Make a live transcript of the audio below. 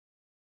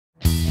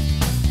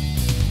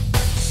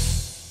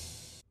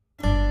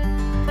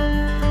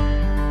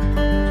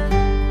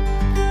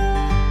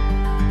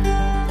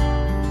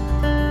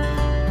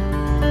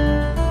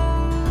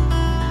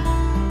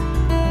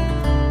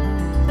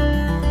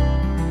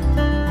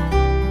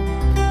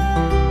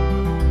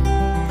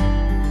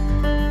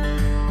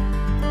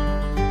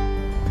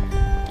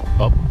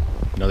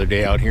Another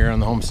day out here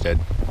on the homestead.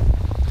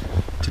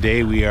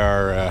 Today we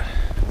are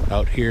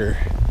out here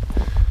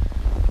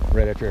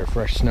right after a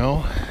fresh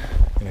snow.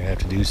 Gonna have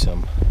to do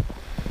some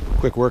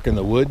quick work in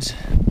the woods,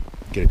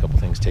 get a couple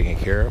things taken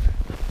care of.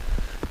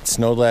 It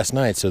snowed last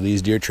night, so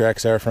these deer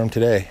tracks are from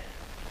today.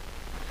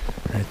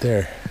 Right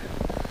there.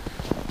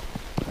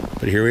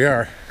 But here we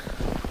are.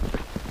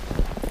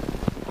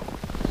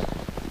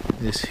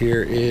 This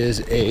here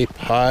is a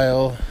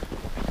pile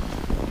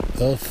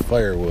of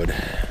firewood.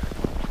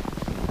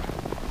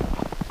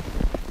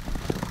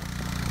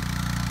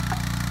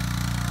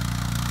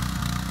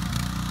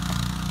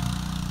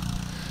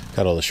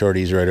 Got all the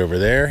shorties right over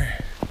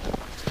there.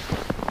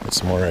 Got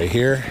some more right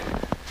here.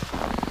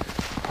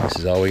 This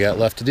is all we got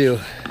left to do.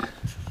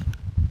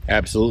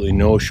 Absolutely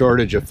no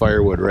shortage of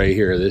firewood right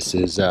here. This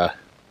is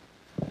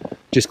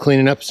just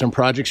cleaning up some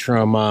projects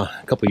from a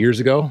couple years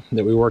ago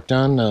that we worked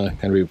on,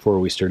 kind of before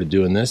we started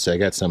doing this. I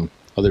got some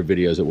other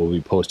videos that we'll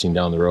be posting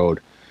down the road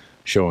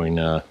showing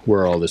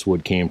where all this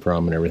wood came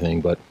from and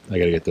everything, but I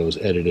gotta get those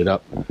edited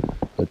up.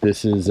 But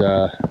this is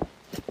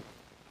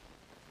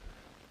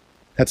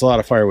that's a lot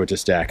of firewood to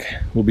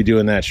stack. We'll be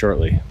doing that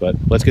shortly, but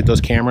let's get those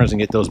cameras and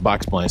get those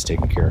box blinds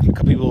taken care of. A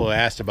couple people have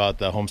asked about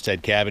the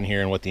homestead cabin here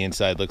and what the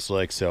inside looks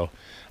like, so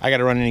I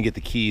gotta run in and get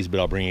the keys, but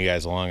I'll bring you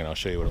guys along and I'll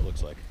show you what it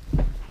looks like.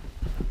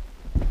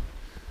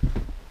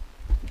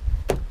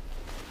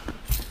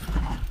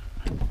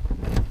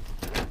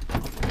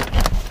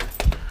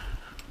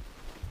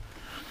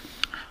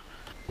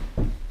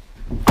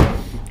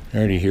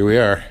 Alrighty, here we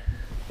are.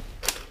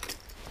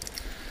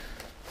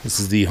 This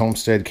is the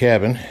homestead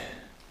cabin.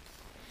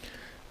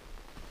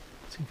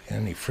 Let's see if we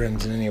got any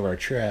friends in any of our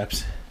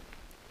traps.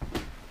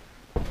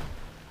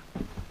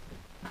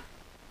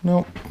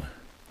 Nope,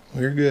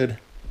 we're good.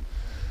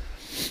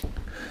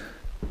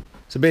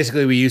 So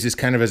basically we use this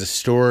kind of as a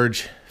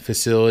storage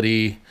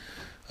facility,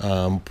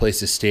 place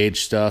to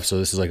stage stuff. So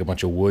this is like a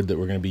bunch of wood that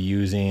we're going to be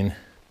using. A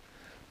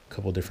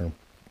couple different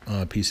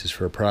pieces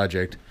for a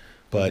project.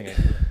 But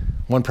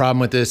one problem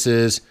with this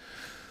is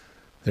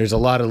there's a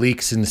lot of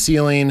leaks in the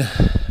ceiling.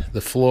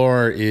 The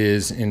floor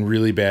is in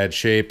really bad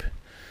shape.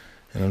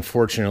 And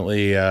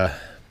unfortunately, the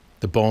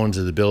bones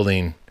of the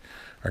building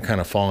are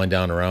kind of falling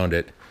down around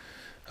it.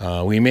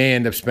 We may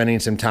end up spending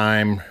some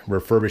time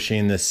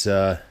refurbishing this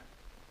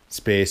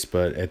space,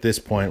 but at this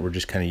point, we're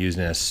just kind of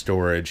using it as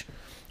storage.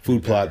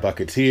 Food plot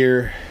buckets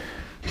here,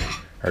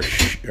 our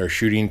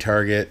shooting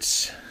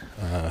targets,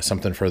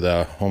 something for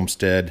the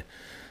homestead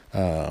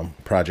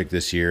project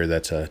this year.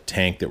 That's a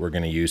tank that we're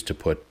going to use to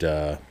put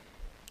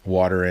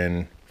water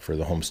in for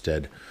the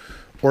homestead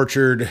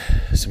orchard.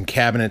 Some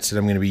cabinets that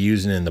I'm going to be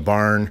using in the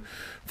barn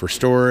for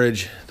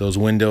storage. Those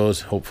windows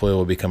hopefully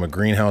will become a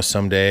greenhouse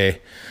someday.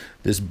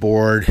 This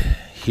board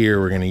here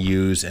we're going to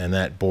use, and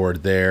that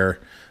board there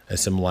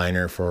as some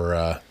liner for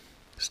a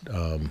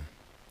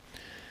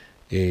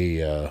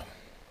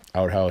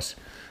outhouse.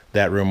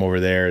 That room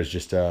over there is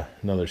just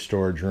another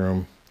storage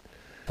room.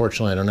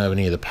 Fortunately, I don't have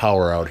any of the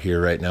power out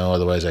here right now.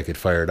 Otherwise, I could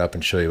fire it up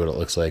and show you what it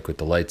looks like with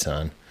the lights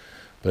on.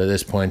 But at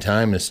this point in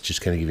time, it's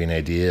just kind of give you an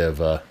idea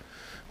of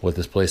what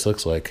this place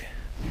looks like.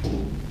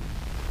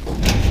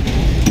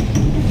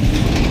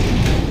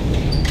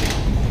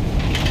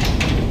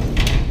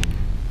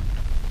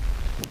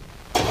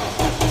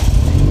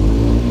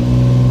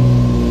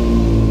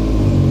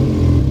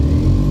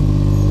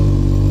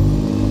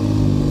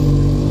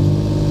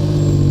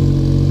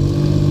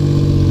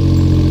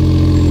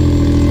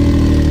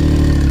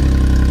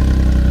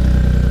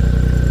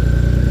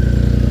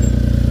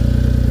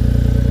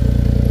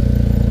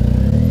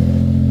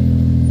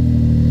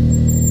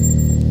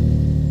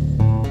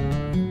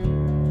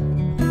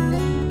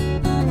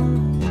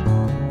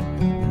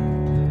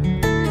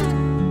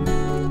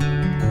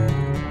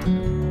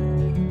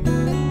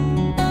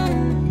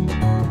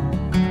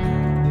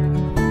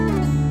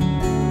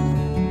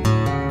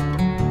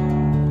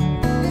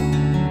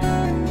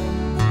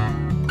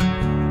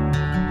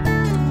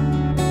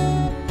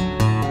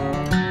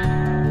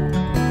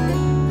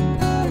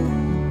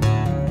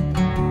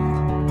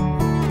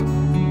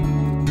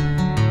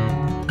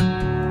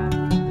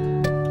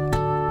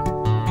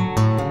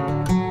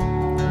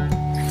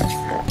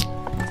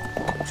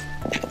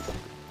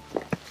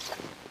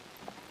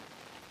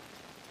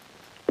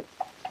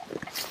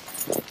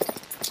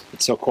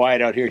 It's so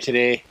quiet out here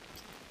today,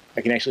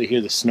 I can actually hear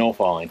the snow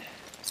falling,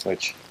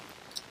 which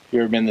if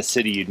you've ever been in the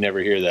city, you'd never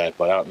hear that,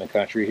 but out in the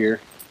country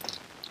here,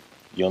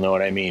 you'll know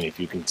what I mean if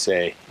you can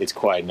say it's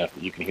quiet enough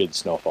that you can hear the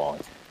snow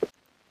falling.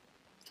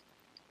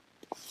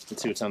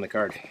 Let's see what's on the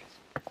card.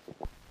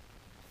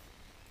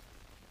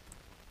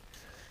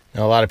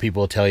 Now, a lot of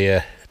people tell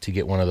you to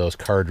get one of those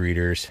card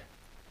readers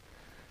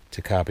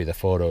to copy the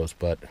photos,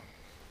 but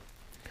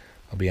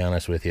I'll be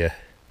honest with you,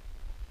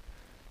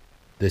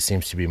 this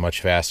seems to be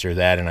much faster.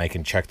 That, and I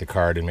can check the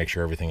card and make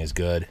sure everything is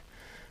good,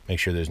 make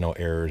sure there's no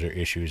errors or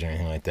issues or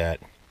anything like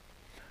that.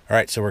 All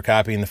right, so we're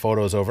copying the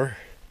photos over.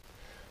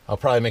 I'll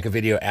probably make a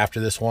video after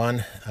this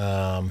one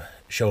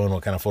showing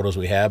what kind of photos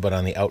we have, but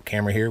on the out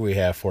camera here we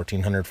have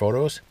 1,400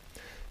 photos,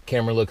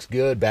 Camera looks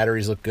good,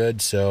 batteries look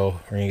good, so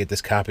we're gonna get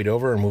this copied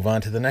over and move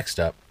on to the next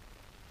step.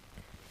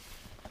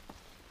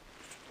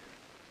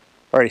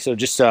 Alrighty, so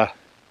just a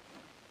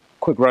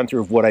quick run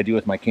through of what I do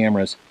with my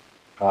cameras.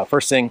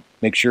 First thing,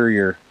 make sure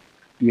you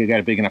got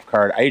a big enough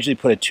card. I usually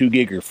put a 2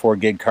 gig or 4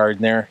 gig card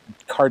in there.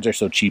 Cards are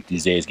so cheap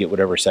these days, get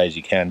whatever size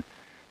you can.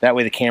 That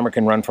way the camera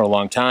can run for a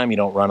long time, you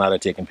don't run out of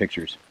taking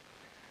pictures.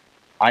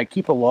 I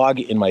keep a log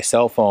in my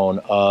cell phone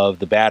of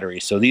the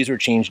batteries. So these were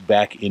changed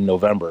back in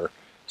November.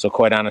 So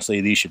quite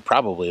honestly, these should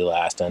probably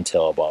last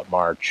until about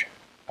March.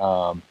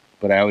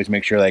 But I always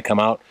make sure that I come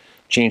out,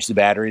 change the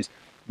batteries.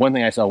 One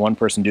thing I saw one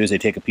person do is they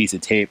take a piece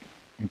of tape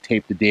and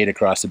tape the date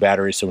across the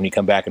batteries, so when you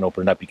come back and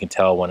open it up, you can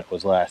tell when it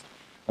was last.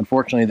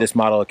 Unfortunately, this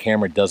model of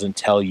camera doesn't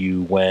tell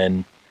you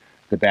when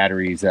the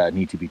batteries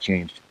need to be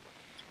changed.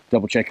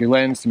 Double check your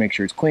lens to make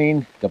sure it's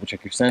clean, double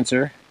check your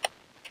sensor,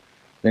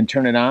 then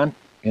turn it on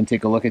and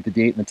take a look at the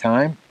date and the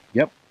time.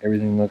 Yep,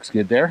 everything looks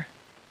good there.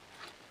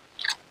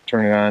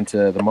 Turn it on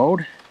to the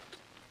mode.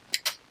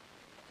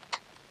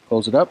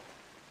 Close it up.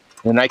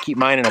 And I keep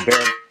mine in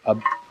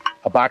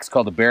a box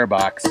called a bear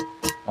box.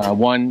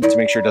 One, to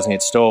make sure it doesn't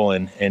get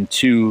stolen, and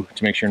two,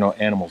 to make sure no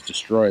animals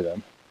destroy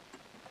them.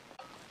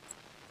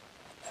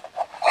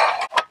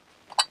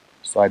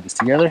 Slide this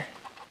together.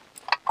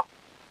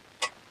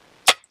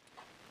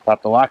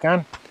 Pop the lock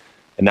on.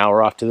 And now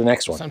we're off to the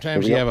next one.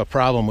 Sometimes you have a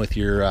problem with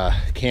your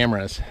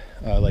cameras,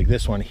 like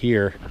this one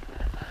here.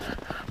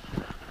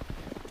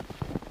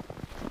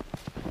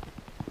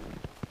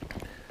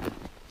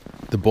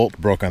 The bolt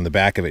broke on the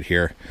back of it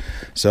here.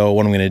 So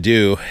what I'm going to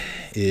do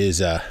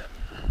is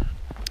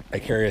I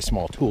carry a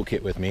small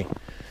toolkit with me.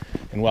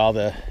 And while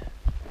the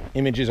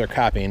images are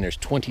copying, there's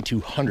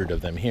 2,200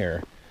 of them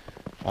here.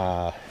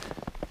 Got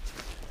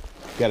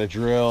a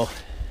drill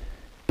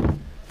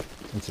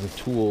and some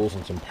tools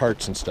and some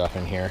parts and stuff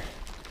in here.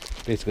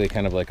 Basically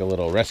kind of like a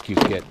little rescue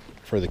kit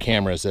for the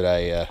cameras that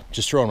I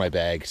just throw in my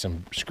bag.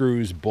 Some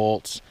screws,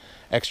 bolts,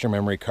 extra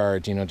memory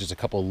cards, you know, just a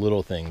couple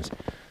little things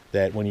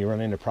that when you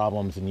run into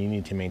problems and you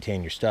need to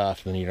maintain your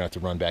stuff, then you don't have to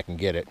run back and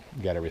get it.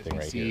 You got everything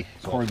right here.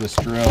 Cordless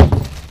drill.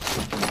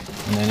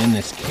 And then in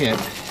this kit,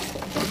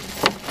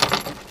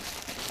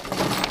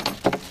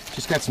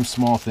 just got some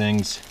small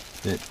things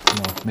that,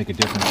 you know, make a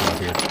difference out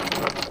here.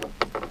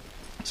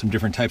 Some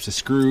different types of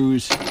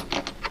screws,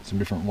 some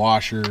different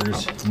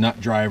washers, nut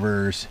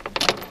drivers,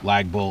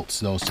 lag bolts,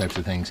 those types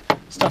of things.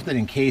 Stuff that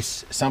in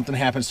case something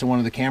happens to one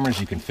of the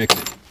cameras, you can fix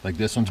it. Like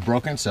this one's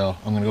broken, so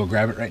I'm gonna go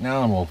grab it right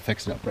now and we'll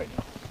fix it up right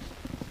now.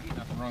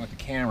 Nothing wrong with the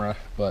camera,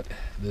 but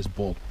this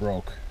bolt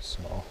broke,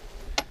 so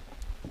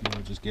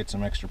we'll just get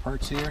some extra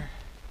parts here.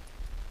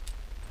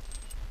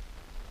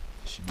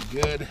 Should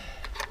be good.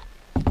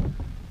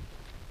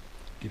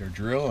 Get our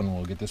drill and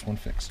we'll get this one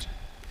fixed.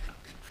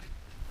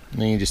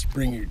 And then you just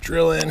bring your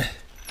drill in.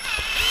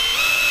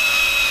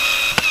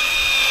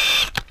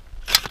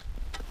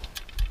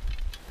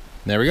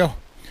 There we go.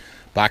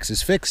 Box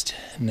is fixed.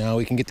 Now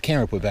we can get the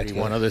camera put back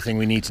together. One other thing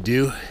we need to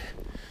do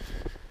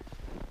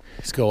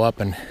is go up,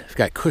 and I've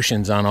got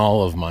cushions on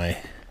all of my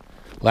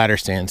ladder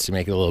stands to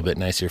make it a little bit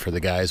nicer for the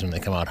guys when they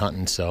come out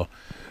hunting. So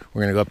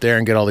we're gonna go up there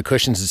and get all the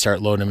cushions and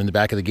start loading them in the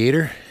back of the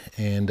gator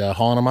and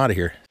hauling them out of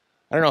here.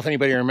 I don't know if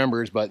anybody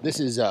remembers, but this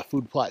is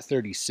food plot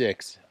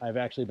 36. I've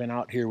actually been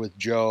out here with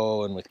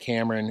Joe and with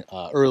Cameron.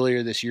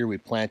 Earlier this year we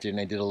planted, and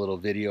I did a little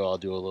video. I'll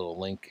do a little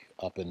link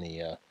up in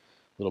the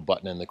little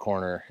button in the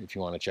corner if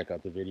you want to check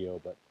out the video.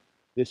 But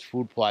this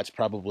food plot's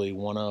probably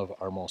one of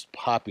our most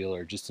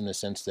popular, just in the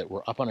sense that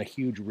we're up on a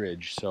huge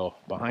ridge. So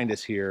behind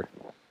us here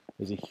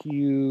is a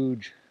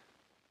huge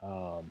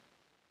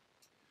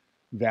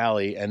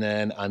valley, and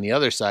then on the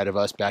other side of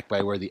us, back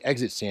by where the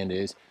exit stand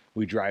is,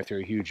 we drive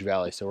through a huge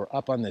valley. So we're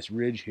up on this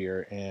ridge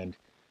here, and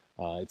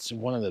it's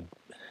one of the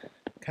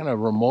kind of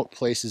remote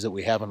places that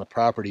we have on the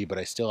property, but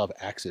I still have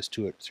access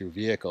to it through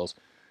vehicles.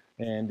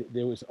 And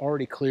it was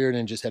already cleared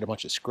and just had a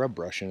bunch of scrub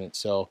brush in it.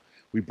 So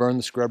we burned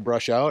the scrub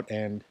brush out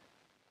and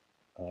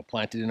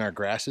planted in our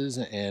grasses,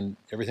 and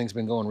everything's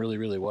been going really,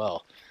 really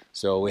well.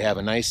 So we have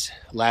a nice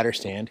ladder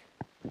stand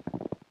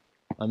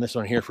on this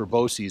one here for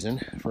bow season,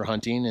 for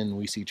hunting, and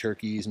we see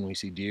turkeys and we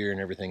see deer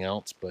and everything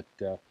else. But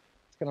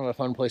it's kind of a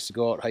fun place to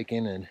go out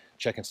hiking and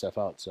checking stuff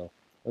out. So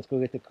let's go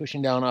get the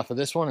cushion down off of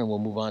this one and we'll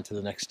move on to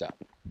the next stop.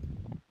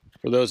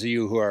 For those of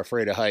you who are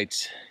afraid of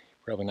heights,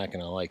 you're probably not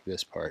going to like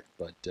this part,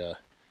 but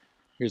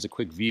here's a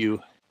quick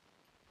view.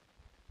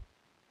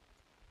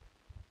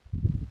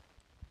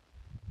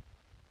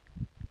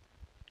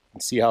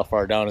 And see how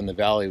far down in the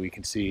valley we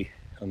can see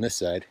on this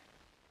side.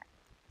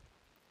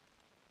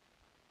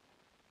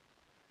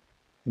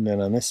 And then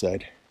on this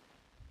side.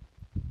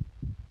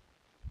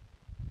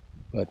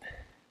 But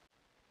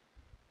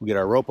we'll get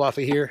our rope off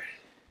of here,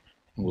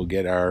 and we'll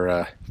get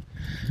our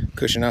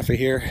cushion off of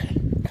here.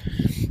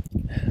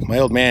 My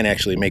old man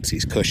actually makes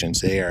these cushions.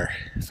 They are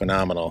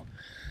phenomenal.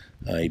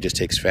 He just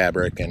takes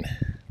fabric and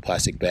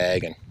plastic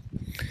bag, and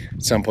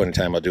at some point in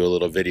time I'll do a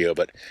little video,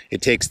 but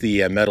it takes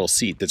the metal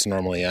seat that's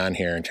normally on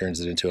here and turns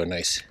it into a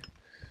nice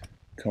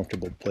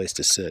comfortable place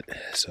to sit.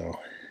 So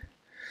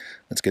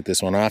let's get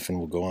this one off and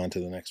we'll go on to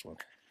the next one.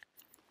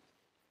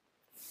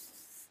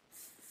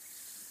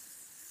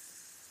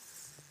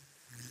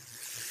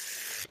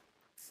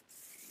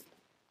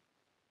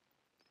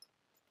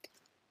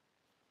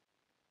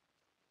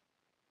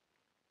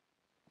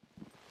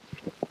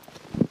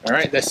 All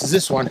right, this is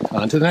this one.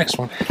 On to the next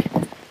one.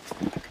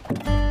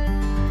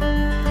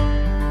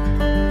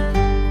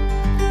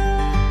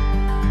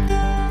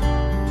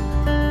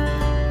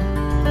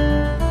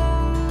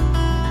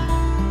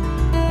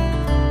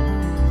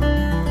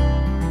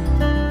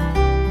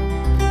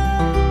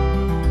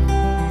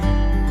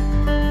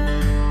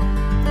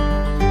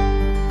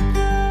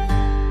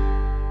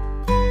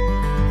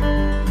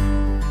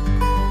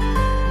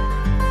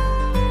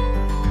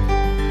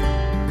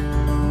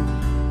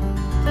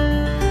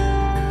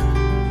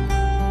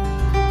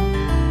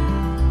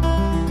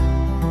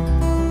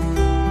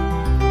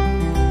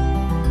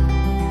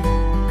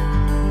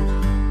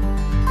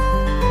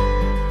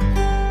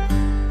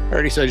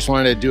 Alrighty, so I just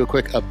wanted to do a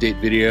quick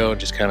update video and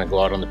just kind of go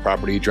out on the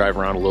property, drive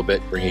around a little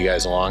bit, bring you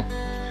guys along.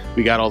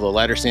 We got all the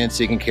ladder stands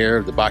taken care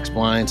of, the box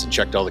blinds, and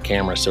checked all the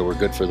cameras, so we're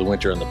good for the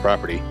winter on the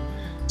property.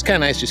 It's kind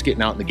of nice just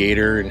getting out in the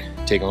gator and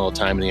taking a little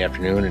time in the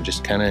afternoon and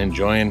just kind of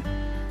enjoying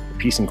the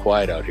peace and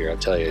quiet out here. I'll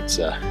tell you, it's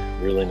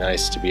really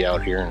nice to be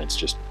out here, and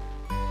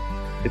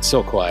it's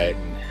so quiet,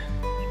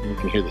 and you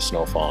can hear the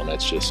snow falling.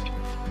 That's just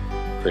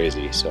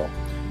crazy. So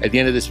at the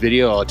end of this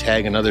video, I'll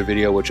tag another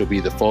video, which will be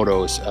the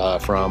photos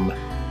from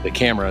the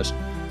cameras.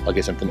 I'll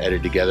get something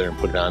edited together and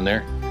put it on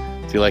there.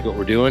 If you like what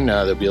we're doing,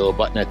 there'll be a little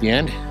button at the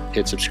end.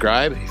 Hit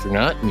subscribe if you're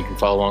not, and you can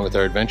follow along with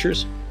our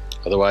adventures.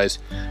 Otherwise,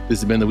 this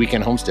has been the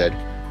Weekend Homestead,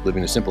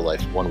 living a simple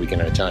life one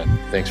weekend at a time.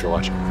 Thanks for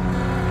watching.